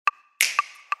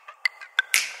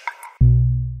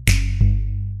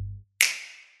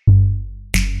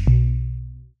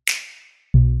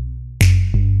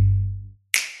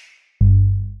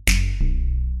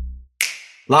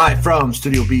Live from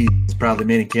Studio B, proudly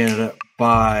made in Canada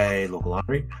by Local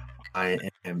Laundry. I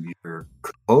am your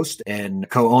host and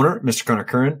co-owner, Mr. Connor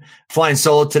Curran. Flying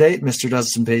solo today, Mr.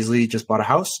 Dustin Paisley just bought a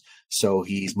house, so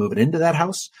he's moving into that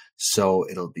house. So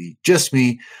it'll be just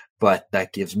me, but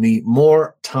that gives me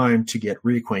more time to get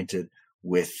reacquainted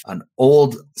with an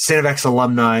old Sanivex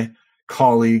alumni,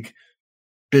 colleague,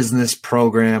 business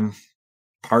program,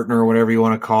 partner, whatever you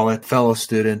want to call it, fellow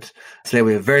student. Today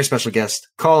we have a very special guest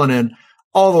calling in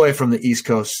all the way from the East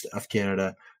Coast of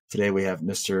Canada. Today we have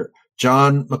Mr.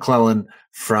 John McClellan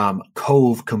from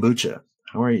Cove Kombucha.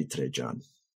 How are you today, John?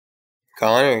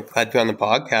 Connor, glad to be on the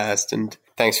podcast, and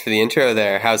thanks for the intro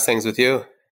there. How's things with you?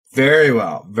 Very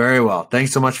well, very well.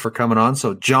 Thanks so much for coming on.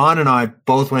 So John and I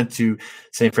both went to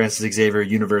St. Francis Xavier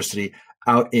University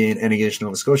out in Antigonish,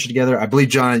 Nova Scotia together. I believe,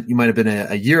 John, you might have been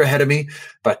a year ahead of me,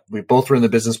 but we both were in the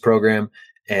business program,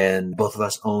 and both of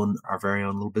us own our very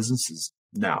own little businesses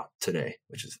now today,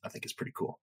 which is, I think, is pretty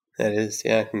cool. That is,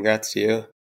 yeah. Congrats to you.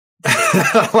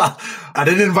 Well, I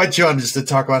didn't invite you on just to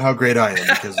talk about how great I am,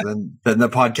 because then the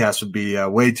podcast would be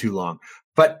way too long.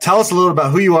 But tell us a little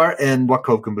about who you are and what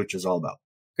Cove Kombucha is all about.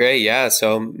 Great, yeah.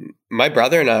 So my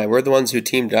brother and I, we're the ones who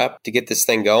teamed up to get this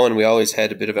thing going. We always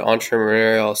had a bit of an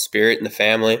entrepreneurial spirit in the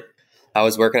family. I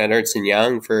was working at Ernst &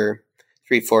 Young for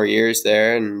 3-4 years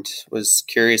there, and was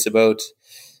curious about,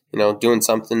 doing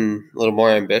something a little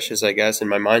more ambitious, I guess, in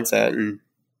my mindset. And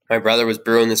my brother was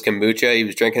brewing this kombucha. He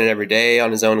was drinking it every day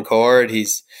on his own accord.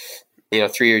 He's, 3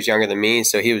 years younger than me,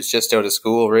 so he was just out of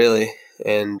school, really.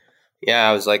 And yeah,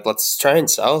 I was like, let's try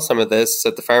and sell some of this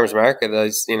at the farmer's market.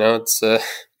 It's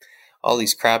all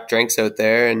these crap drinks out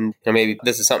there, and maybe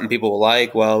this is something people will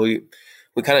like. Well, we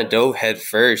kind of dove head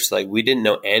first. Like, we didn't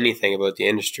know anything about the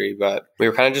industry, but we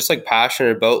were kind of just like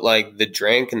passionate about like the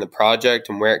drink and the project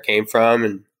and where it came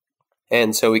from.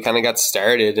 And so we kind of got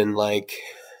started, and like,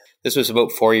 this was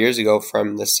about 4 years ago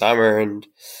from the summer, and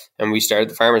we started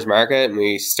the farmer's market, and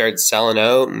we started selling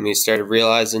out, and we started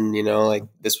realizing, like,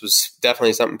 this was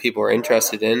definitely something people were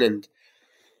interested in. And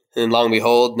long and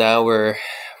behold, now we're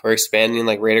expanding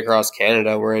like right across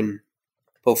Canada. We're in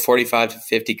about 45 to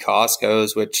 50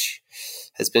 Costco's, which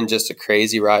has been just a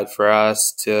crazy ride for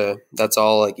us. That's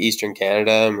all like Eastern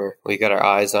Canada, and we got our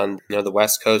eyes on the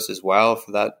West Coast as well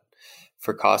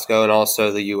for Costco, and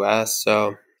also the US.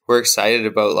 So we're excited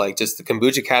about like just the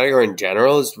kombucha category in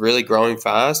general is really growing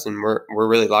fast, and we're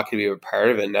really lucky to be a part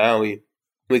of it now. We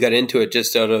got into it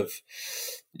just out of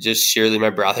just sheerly my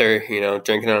brother,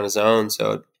 drinking on his own.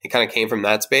 So it kind of came from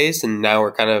that space, and now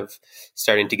we're kind of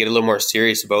starting to get a little more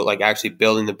serious about like actually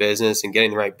building the business and getting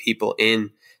the right people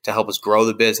in to help us grow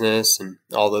the business and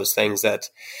all those things that,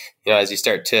 as you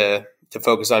start to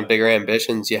focus on bigger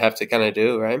ambitions, you have to kind of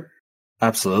do, right?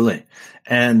 Absolutely.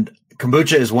 And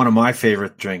kombucha is one of my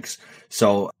favorite drinks.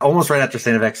 So almost right after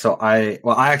Sanivex, I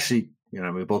actually,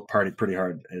 we both partied pretty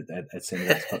hard at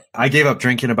Sanivex, but I gave up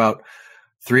drinking about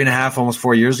 3.5, almost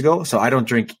 4 years ago. So I don't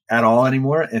drink at all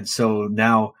anymore. And so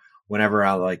now whenever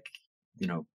I like,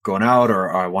 going out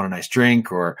or I want a nice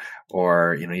drink or,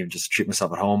 even just treat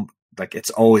myself at home, like it's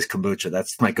always kombucha.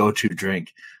 That's my go-to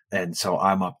drink. And so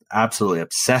I'm absolutely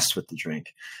obsessed with the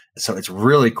drink. So it's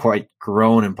really quite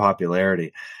grown in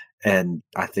popularity. And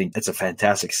I think it's a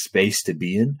fantastic space to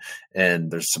be in.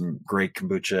 And there's some great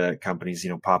kombucha companies,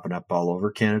 popping up all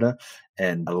over Canada.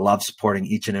 And I love supporting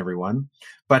each and every one.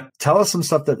 But tell us some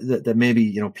stuff that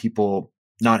maybe, people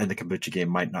not in the kombucha game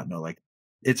might not know. Like,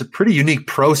 it's a pretty unique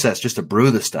process just to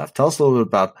brew this stuff. Tell us a little bit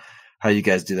about how you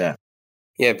guys do that.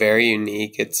 Yeah, very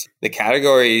unique. It's the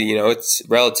category, it's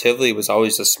relatively was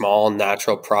always a small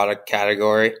natural product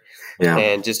category. Yeah.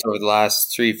 And just over the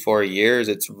last 3-4 years,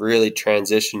 it's really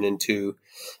transitioned into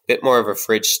a bit more of a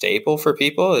fridge staple for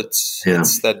people. It's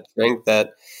that drink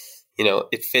that,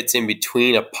 it fits in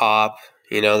between a pop,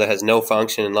 that has no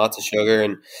function and lots of sugar.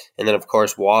 And then, of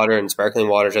course, water and sparkling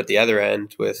waters at the other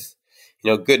end with,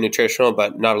 good nutritional,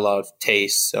 but not a lot of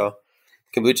taste. So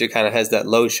kombucha kind of has that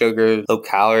low sugar, low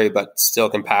calorie, but still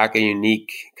can pack a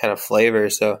unique kind of flavor.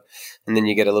 So, and then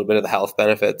you get a little bit of the health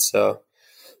benefits. So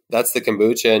that's the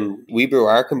kombucha. And we brew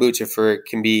our kombucha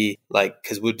can be like,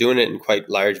 because we're doing it in quite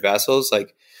large vessels,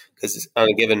 like, because on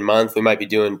a given month, we might be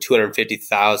doing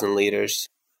 250,000 liters,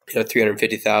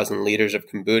 350,000 liters of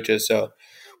kombucha. So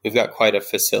we've got quite a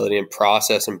facility and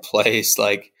process in place,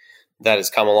 like, that has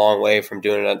come a long way from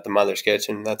doing it at the mother's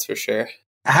kitchen. That's for sure.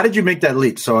 How did you make that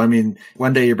leap? So, I mean,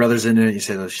 one day your brother's in it, you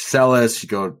say, let's sell us, you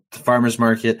go to the farmer's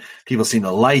market, people seem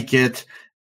to like it.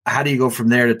 How do you go from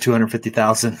there to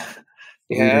 250,000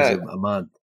 liters a month?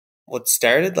 What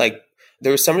started, like,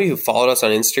 there was somebody who followed us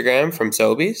on Instagram from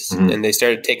Sobeys, and they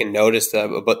started taking notice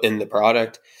about in the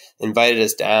product, invited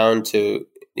us down to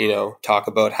talk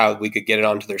about how we could get it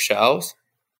onto their shelves.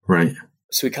 Right.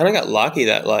 So we kind of got lucky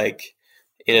that like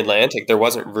in Atlantic, there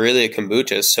wasn't really a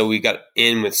kombucha. So we got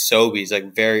in with Sobeys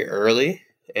like very early,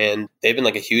 and they've been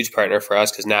like a huge partner for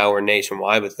us because now we're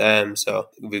nationwide with them. So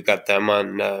we've got them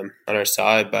on our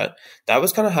side. But that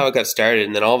was kind of how it got started.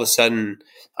 And then all of a sudden,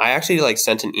 I actually like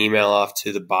sent an email off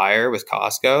to the buyer with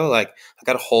Costco. Like I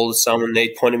got a hold of someone,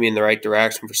 they pointed me in the right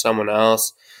direction for someone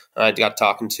else. I got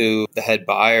talking to the head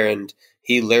buyer, and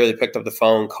he literally picked up the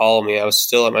phone, called me. I was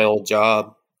still at my old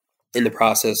job in the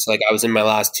process. Like I was in my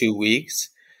last 2 weeks,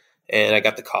 and I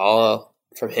got the call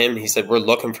from him. He said, "We're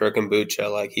looking for a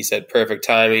kombucha." Like he said, perfect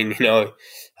timing.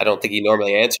 I don't think he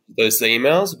normally answers those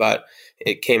emails, but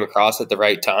it came across at the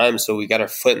right time. So we got our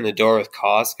foot in the door with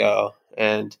Costco,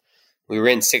 and we were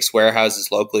in 6 warehouses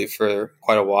locally for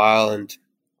quite a while. And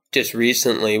just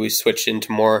recently we switched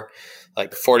into more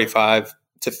like 45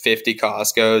 to 50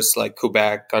 Costco's, like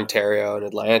Quebec, Ontario, and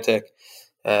Atlantic.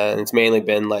 And it's mainly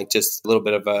been like just a little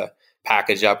bit of a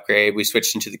package upgrade. We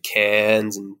switched into the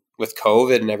cans, and with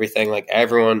COVID and everything, like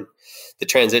everyone, the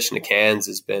transition to cans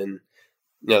has been,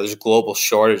 there's a global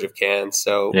shortage of cans.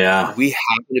 So yeah, we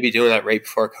happened to be doing that right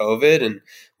before COVID, and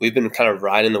we've been kind of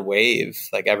riding the wave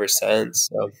like ever since.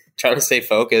 So trying to stay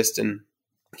focused and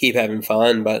keep having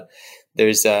fun, but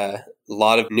there's a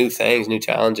lot of new things, new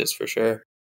challenges for sure.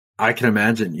 I can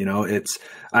imagine,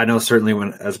 I know certainly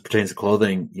when, as it pertains to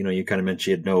clothing, you kind of mentioned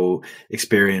you had no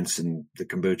experience in the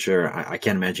kombucha. I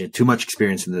can't imagine too much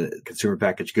experience in the consumer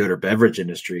packaged good or beverage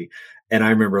industry. And I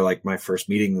remember like my first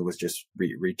meeting was just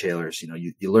retailers,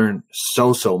 you learn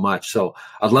so much. So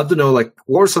I'd love to know, like,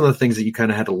 what were some of the things that you kind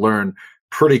of had to learn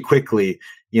pretty quickly,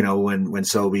 when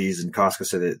Sobeys and Costco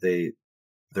said that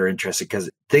they're interested, because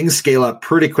things scale up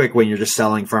pretty quick when you're just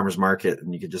selling farmers market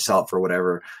and you can just sell it for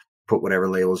whatever, put whatever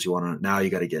labels you want on it. Now you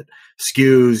got to get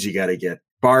SKUs, you got to get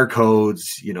barcodes,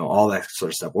 all that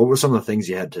sort of stuff. What were some of the things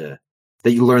that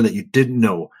you learned that you didn't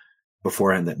know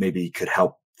beforehand that maybe could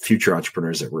help future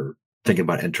entrepreneurs that were thinking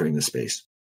about entering the space?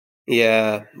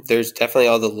 Yeah, there's definitely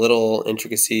all the little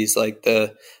intricacies like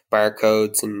the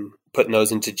barcodes and putting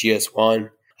those into GS1.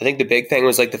 I think the big thing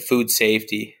was like the food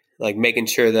safety, like making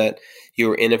sure that you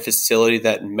were in a facility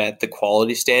that met the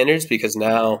quality standards, because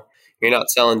now you're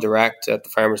not selling direct at the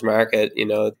farmer's market.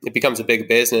 It becomes a big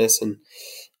business, and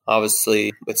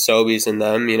obviously with Sobeys and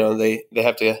them, they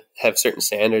have to have certain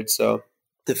standards. So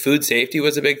the food safety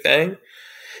was a big thing.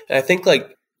 And I think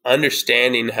like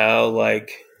understanding how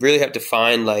like really have to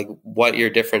find like what your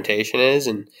differentiation is.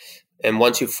 And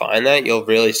once you find that, you'll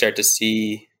really start to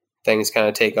see things kind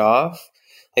of take off.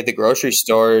 Like the grocery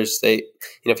stores,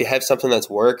 if you have something that's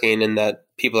working and that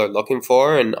people are looking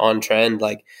for and on trend,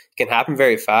 like it can happen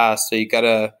very fast. So you got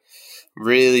to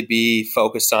really be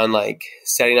focused on like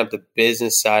setting up the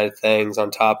business side of things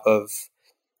on top of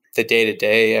the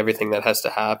day-to-day, everything that has to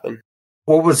happen.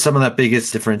 What was some of that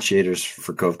biggest differentiators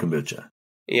for Cove Kombucha?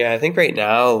 Yeah, I think right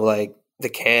now, like the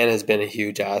can has been a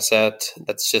huge asset.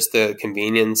 That's just the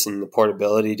convenience and the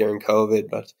portability during COVID.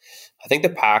 But I think the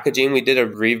packaging, we did a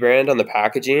rebrand on the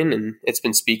packaging, and it's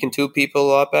been speaking to people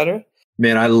a lot better.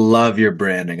 Man, I love your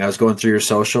branding. I was going through your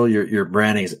social. Your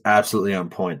branding is absolutely on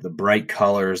point. The bright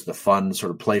colors, the fun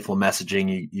sort of playful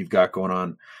messaging you've got going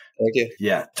on. Thank you.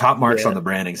 Yeah, top marks on the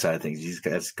branding side of things. He's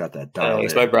got that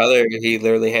dialed in. My brother, he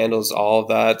literally handles all of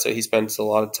that. So he spends a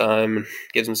lot of time and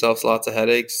gives himself lots of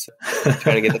headaches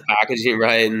trying to get the packaging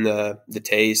right and the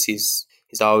taste. He's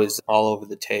always all over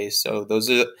the taste. So those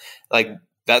are like,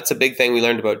 that's a big thing we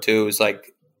learned about too, is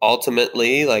like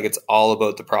ultimately like it's all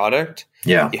about the product.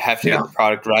 Yeah. You have to get the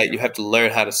product right. You have to learn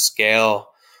how to scale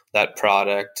that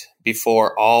product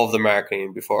before all of the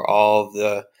marketing, before all of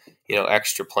the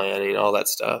extra planning, all that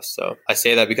stuff. So I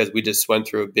say that because we just went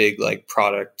through a big like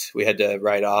product. We had to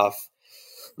write off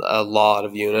a lot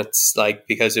of units, like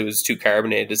because it was too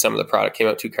carbonated. Some of the product came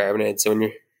out too carbonated. So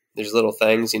when there's little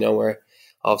things, where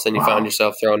all of a sudden you found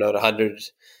yourself throwing out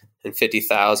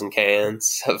 150,000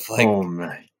 cans of like, oh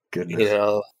my goodness,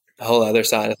 a whole other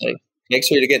side of things. Make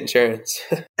sure to get insurance.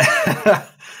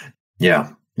 Yeah.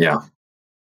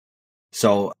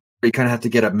 So you kind of have to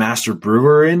get a master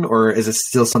brewer in, or is it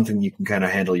still something you can kind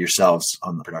of handle yourselves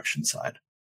on the production side?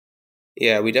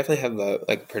 Yeah, we definitely have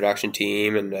a production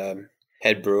team and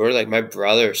head brewer. Like my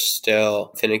brother's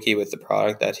still finicky with the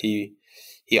product, that he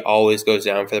always goes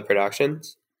down for the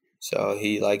productions. So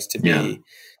he likes to be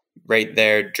right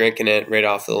there, drinking it right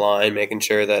off the line, making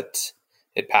sure that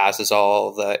it passes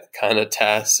all that kind of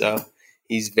tests. So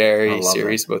he's very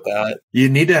serious about that. You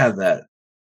need to have that.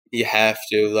 You have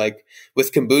to. Like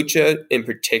with kombucha in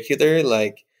particular,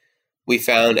 like we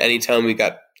found anytime we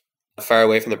got far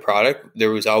away from the product,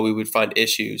 we would find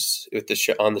issues with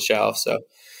on the shelf. So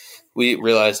we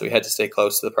realized we had to stay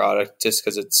close to the product just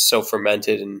because it's so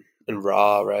fermented and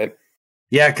raw, right?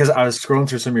 Yeah, because I was scrolling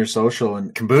through some of your social,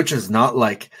 and kombucha is not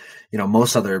like,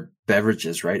 most other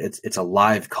beverages, right? It's a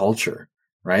live culture,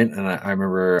 right? And I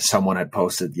remember someone had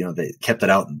posted, they kept it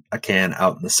out in a can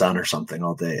out in the sun or something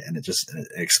all day, and it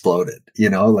exploded,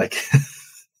 like.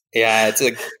 Yeah,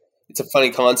 it's a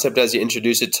funny concept as you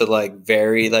introduce it to like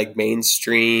very like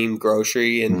mainstream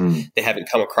grocery, and they haven't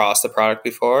come across the product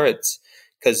before. It's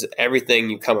because everything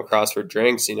you come across for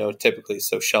drinks, typically is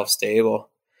so shelf stable.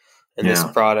 And this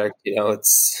product,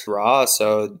 it's raw.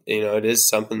 So, it is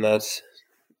something that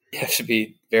you have to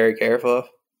be very careful of.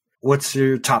 What's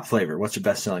your top flavor? What's your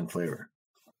best selling flavor?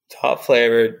 Top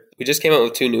flavor. We just came out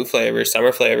with 2 new flavors,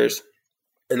 summer flavors,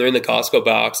 and they're in the Costco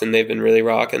box, and they've been really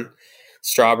rocking.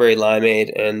 Strawberry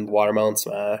limeade and watermelon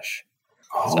smash.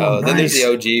 Oh, so nice. Then there's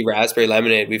the OG raspberry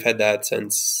lemonade. We've had that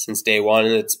since day one,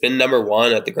 and it's been number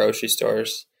 1 at the grocery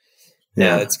stores.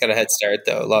 Yeah, it's got a head start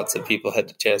though. Lots of people had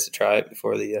the chance to try it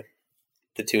before the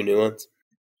 2 new ones.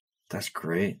 That's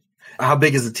great. How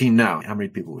big is the team now? How many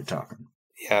people are we talking?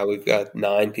 Yeah, we've got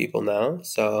 9 people now.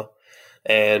 So,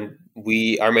 and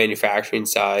our manufacturing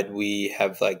side, we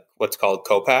have like what's called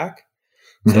co-pack.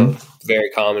 So very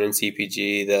common in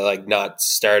CPG to like not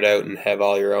start out and have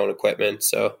all your own equipment.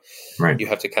 So you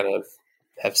have to kind of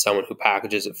have someone who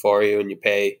packages it for you, and you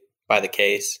pay by the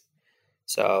case.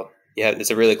 So yeah,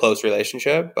 it's a really close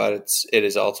relationship, but it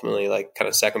is ultimately like kind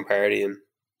of second party, and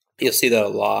you'll see that a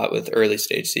lot with early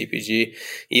stage CPG,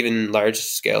 even large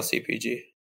scale CPG.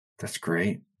 That's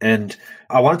great. And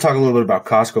I want to talk a little bit about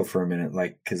Costco for a minute,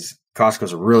 because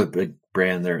Costco's a really big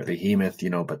brand. They're a behemoth,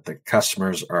 but the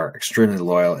customers are extremely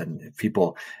loyal. And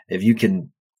if you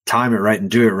can time it right and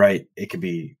do it right, it can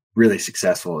be really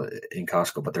successful in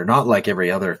Costco. But they're not like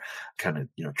every other kind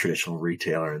of, traditional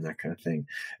retailer and that kind of thing.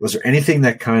 Was there anything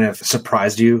that kind of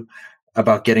surprised you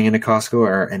about getting into Costco,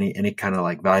 or any kind of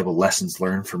like valuable lessons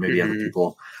learned for maybe other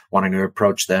people wanting to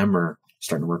approach them or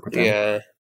starting to work with them? Yeah.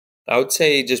 I would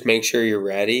say just make sure you're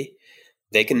ready.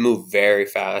 They can move very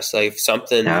fast. Like so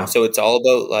it's all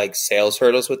about like sales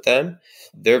hurdles with them.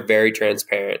 They're very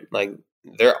transparent. Like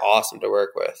they're awesome to work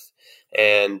with.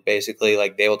 And basically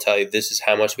like they will tell you, this is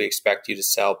how much we expect you to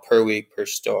sell per week, per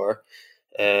store.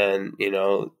 And,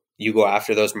 you go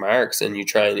after those marks and you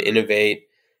try and innovate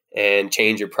and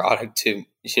change your product to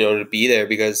be there,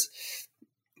 because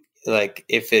like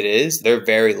if it is, they're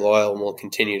very loyal and will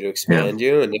continue to expand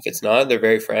you. And if it's not, they're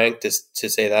very frank to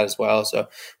say that as well. So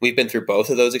we've been through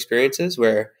both of those experiences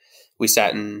where we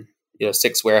sat in,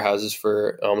 6 warehouses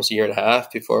for almost a year and a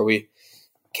half before we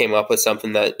came up with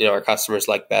something that, our customers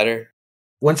like better.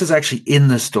 Once it's actually in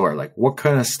the store, like what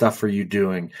kind of stuff are you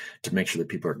doing to make sure that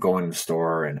people are going to the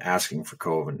store and asking for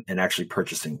Cove and actually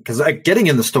purchasing? Because like getting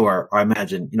in the store, I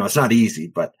imagine, it's not easy,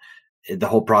 but the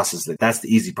whole process, that's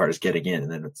the easy part, is getting in.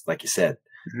 And then it's like you said,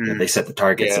 they set the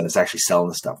targets and it's actually selling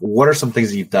the stuff. What are some things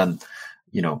that you've done,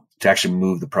 to actually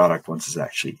move the product once it's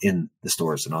actually in the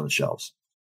stores and on the shelves?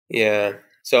 Yeah.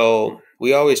 So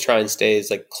we always try and stay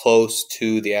as like close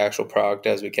to the actual product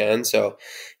as we can. So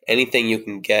anything you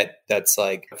can get that's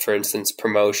like, for instance,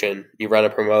 promotion, you run a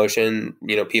promotion,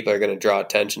 people are going to draw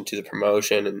attention to the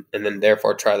promotion and then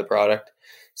therefore try the product.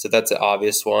 So that's an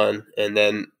obvious one. And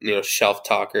then, shelf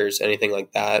talkers, anything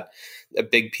like that. A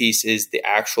big piece is the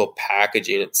actual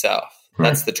packaging itself. Right.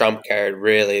 That's the trump card,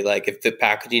 really. Like if the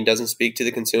packaging doesn't speak to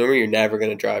the consumer, you're never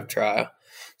going to drive trial.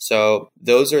 So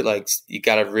those are like, you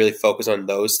got to really focus on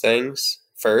those things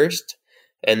first,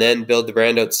 and then build the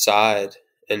brand outside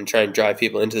and try and drive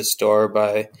people into the store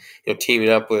by, teaming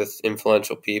up with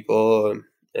influential people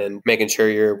and making sure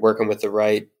you're working with the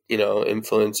right,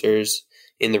 influencers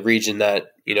in the region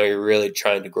that, you're really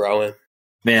trying to grow in.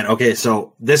 Man, okay.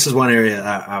 So this is one area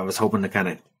I was hoping to kind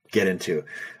of get into.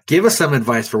 Give us some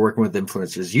advice for working with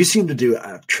influencers. You seem to do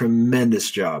a tremendous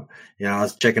job. I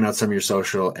was checking out some of your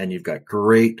social, and you've got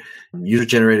great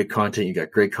user-generated content. You've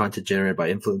got great content generated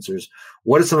by influencers.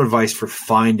 What is some advice for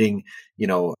finding,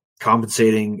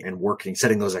 compensating and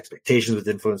setting those expectations with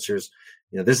influencers?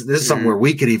 This is something where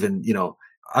we could even,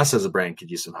 us as a brand could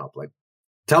use some help. Like,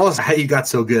 tell us how you got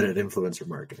so good at influencer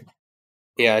marketing.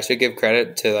 Yeah, I should give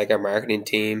credit to like our marketing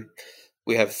team.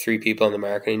 We have 3 people on the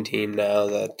marketing team now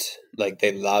that like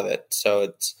they love it. So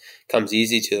it comes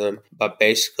easy to them. But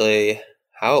basically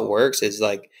how it works is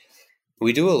like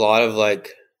we do a lot of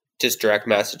like just direct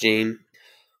messaging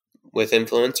with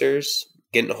influencers,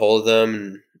 getting a hold of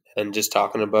them and just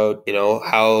talking about,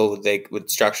 how they would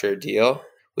structure a deal.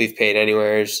 We've paid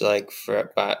anywhere like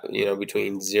for,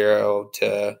 between 0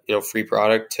 to, free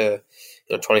product to,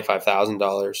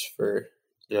 $25,000 for,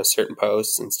 certain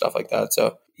posts and stuff like that.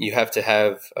 So you have to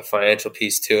have a financial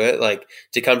piece to it, like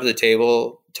to come to the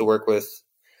table to work with,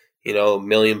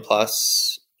 million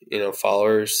plus,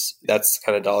 followers. That's the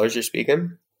kind of dollars you're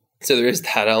speaking. So there is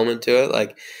that element to it.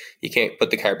 Like you can't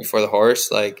put the cart before the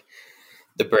horse. Like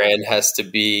the brand has to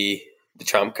be the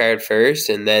trump card first.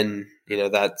 And then,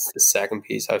 that's the second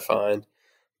piece I find.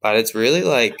 But it's really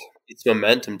like, it's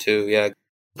momentum too. Yeah.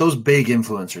 Those big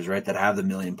influencers, right, that have the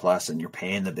million plus and you're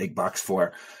paying the big bucks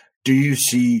for, do you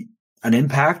see an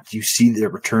impact? Do you see the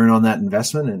return on that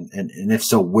investment? And if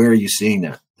so, where are you seeing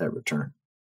that return?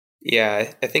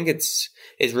 Yeah, I think it's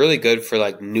really good for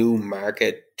like new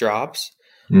market drops.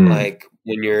 Like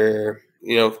when your,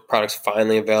 products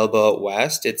finally available out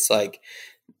west, it's like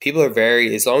people are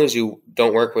as long as you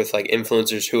don't work with like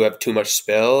influencers who have too much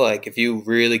spill, like if you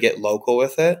really get local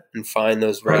with it and find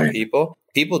those right. people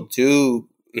do,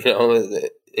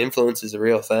 the influence is a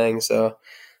real thing. So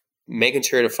making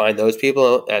sure to find those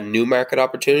people at new market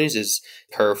opportunities is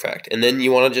perfect. And then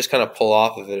you want to just kind of pull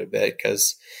off of it a bit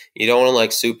because you don't want to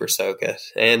like super soak it,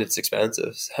 and it's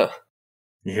expensive. So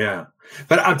yeah,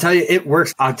 but I'll tell you, it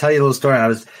works. I'll tell you a little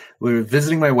story. We were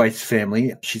visiting my wife's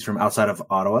family. She's from outside of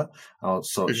Ottawa.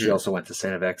 So she also went to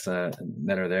St. FX,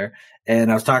 met her there.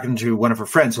 And I was talking to one of her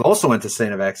friends who also went to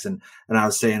St. FX. And I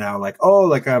was saying how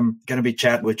I'm going to be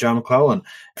chatting with John McClellan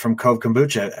from Cove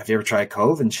Kombucha. Have you ever tried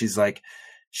Cove? And she's like,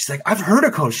 I've heard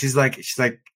of Cove. She's like,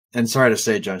 and sorry to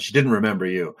say, John, she didn't remember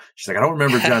you. She's like, I don't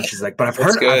remember John. She's like, but I've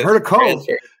heard of Cove.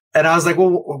 And I was like,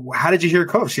 well, how did you hear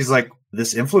Cove? She's like,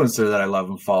 this influencer that I love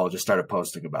and follow just started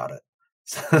posting about it.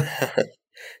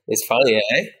 It's funny, eh?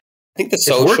 I think the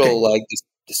social, like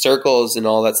the circles and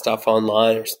all that stuff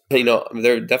online,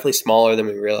 they're definitely smaller than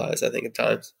we realize, I think, at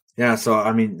times. Yeah. So,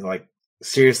 I mean, like,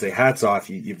 seriously, hats off.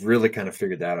 You've really kind of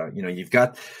figured that out. You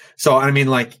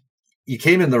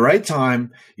came in the right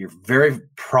time. You're very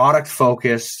product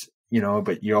focused,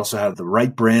 but you also have the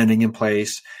right branding in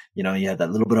place. You had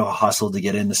that little bit of a hustle to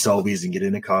get into Sobeys and get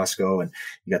into Costco, and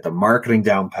you got the marketing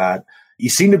down pat. You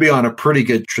seem to be on a pretty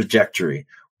good trajectory.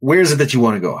 Where is it that you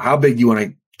want to go? How big do you want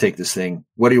to take this thing?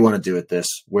 What do you want to do with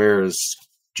this? Where is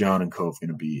John and Cove going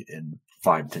to be in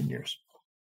 5-10 years?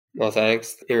 Well,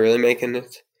 thanks. You're really making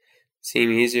it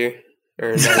seem easier,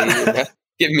 or not easier.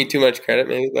 Giving me too much credit,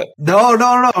 maybe. But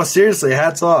no. Seriously,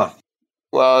 hats off.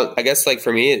 Well, I guess like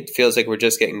for me, it feels like we're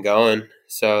just getting going.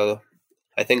 So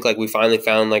I think like we finally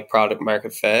found like product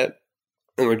market fit,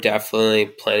 and we're definitely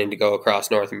planning to go across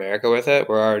North America with it.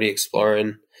 We're already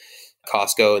exploring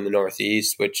Costco in the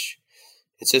Northeast, which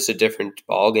it's just a different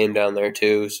ball game down there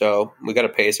too. So we got to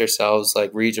pace ourselves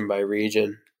like region by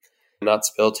region, not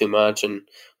spill too much. And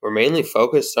we're mainly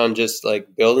focused on just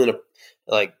like building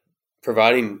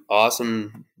providing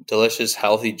awesome, delicious,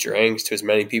 healthy drinks to as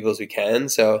many people as we can.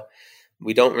 So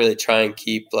we don't really try and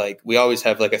keep we always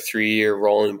have like a 3-year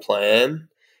rolling plan,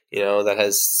 that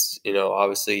has,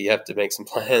 obviously you have to make some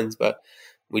plans, but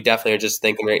we definitely are just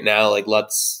thinking right now, like,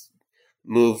 let's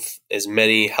move as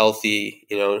many healthy,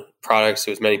 products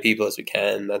to as many people as we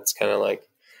can. That's kind of like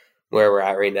where we're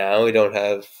at right now. We don't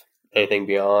have anything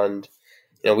beyond,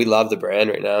 we love the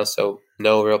brand right now. So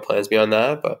no real plans beyond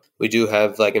that, but we do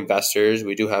have like investors.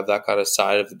 We do have that kind of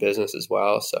side of the business as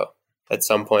well. So at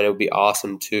some point it would be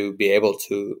awesome to be able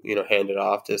to, hand it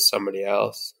off to somebody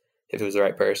else if it was the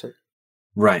right person.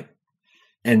 Right.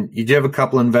 And you do have a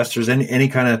couple of investors. Any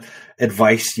kind of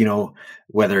advice,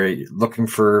 whether you're looking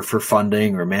for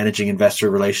funding or managing investor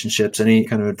relationships, any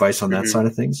kind of advice on that side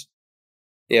of things?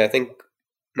 Yeah, I think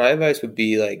my advice would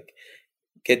be like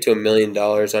get to $1 million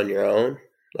on your own.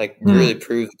 Like really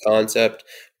prove the concept.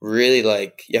 Really,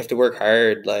 like, you have to work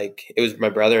hard. Like, it was my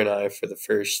brother and I for the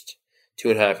first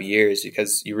 2.5 years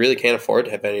because you really can't afford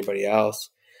to have anybody else.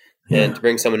 Yeah. And to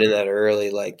bring someone in that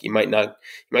early, like, you might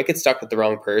get stuck with the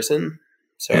wrong person.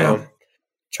 So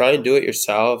try and do it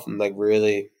yourself and like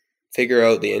really figure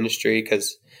out the industry,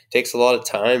 because it takes a lot of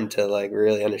time to like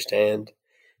really understand,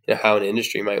 how an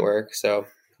industry might work. So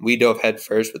we dove head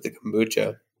first with the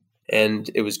kombucha. And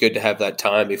it was good to have that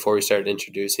time before we started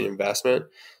introducing investment.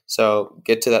 So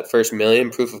get to that first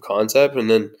million proof of concept, and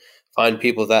then find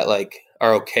people that like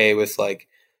are okay with like,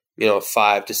 a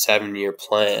 5 to 7 year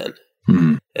plan,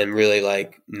 and really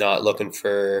like not looking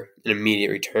for an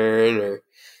immediate return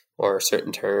or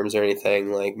certain terms or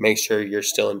anything. Like make sure you're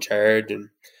still in charge and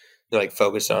like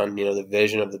focus on, the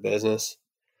vision of the business.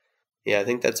 Yeah, I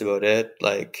think that's about it.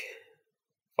 Like,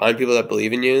 find people that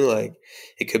believe in you. Like,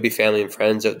 it could be family and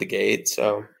friends out the gate.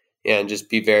 So yeah, and just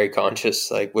be very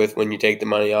conscious. Like with when you take the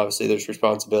money, obviously there's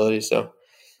responsibility. So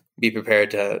be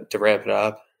prepared to ramp it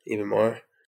up even more.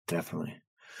 Definitely.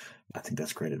 I think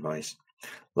that's great advice.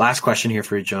 Last question here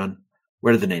for you, John.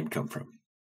 Where did the name come from?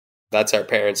 That's our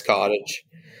parents' cottage.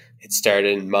 It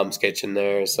started in Mom's kitchen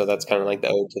there, so that's kind of like the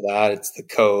ode to that. It's the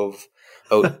Cove,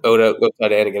 ode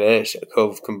outside Antigonish,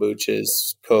 Cove of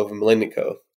Kombuchas, Cove of Malignant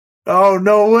Cove. Oh,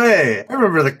 no way. I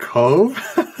remember the Cove.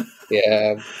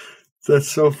 Yeah.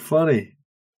 That's so funny.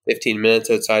 15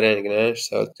 minutes outside Antigonish,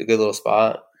 so it's a good little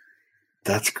spot.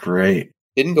 That's great.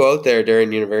 Didn't go out there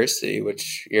during university,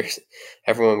 which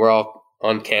we're all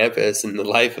on campus and the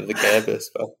life of the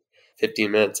campus, but 15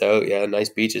 minutes out, yeah, nice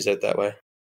beaches out that way.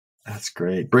 That's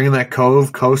great. Bringing that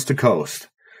Cove coast to coast.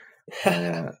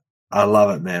 Yeah, I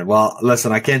love it, man. Well,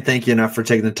 listen, I can't thank you enough for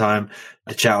taking the time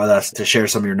to chat with us, to share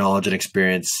some of your knowledge and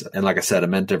experience. And like I said, I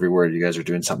meant every word. You guys are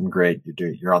doing something great.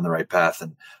 You're on the right path,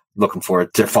 and looking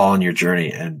forward to following your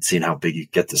journey and seeing how big you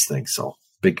get this thing. So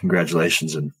big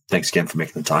congratulations, and thanks again for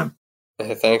making the time.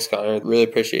 Thanks, Connor. Really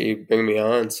appreciate you bringing me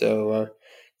on. So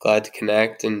glad to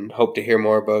connect and hope to hear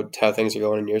more about how things are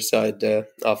going on your side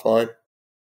offline.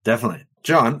 Definitely.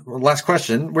 John, last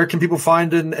question. Where can people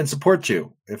find and support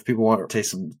you if people want to taste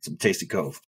some tasty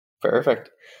Cove? Perfect.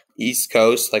 East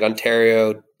Coast, like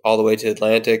Ontario, all the way to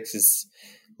Atlantic is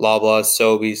Loblaws,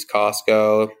 Sobeys,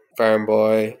 Costco, Farm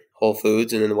Boy, Whole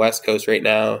Foods. And then the West Coast right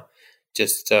now,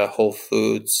 just Whole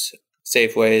Foods,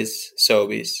 Safeways,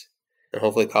 Sobeys, and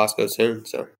hopefully Costco soon.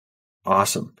 So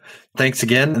awesome. Thanks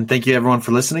again. And thank you everyone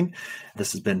for listening.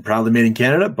 This has been Proudly Made in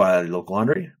Canada by Local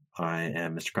Laundry. I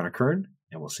am Mr. Connor Curran,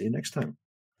 and we'll see you next time.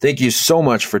 Thank you so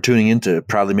much for tuning in to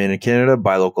Proudly Made in Canada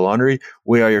by Local Laundry.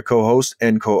 We are your co-hosts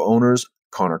and co-owners,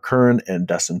 Connor Curran and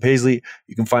Dustin Paisley.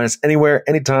 You can find us anywhere,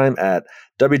 anytime at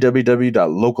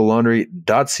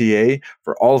www.locallaundry.ca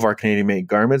for all of our Canadian-made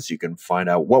garments. You can find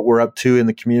out what we're up to in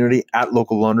the community at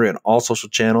Local Laundry on all social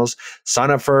channels.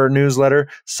 Sign up for our newsletter,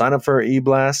 sign up for our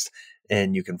e-blast,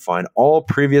 and you can find all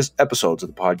previous episodes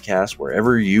of the podcast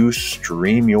wherever you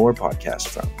stream your podcast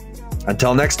from.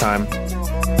 Until next time.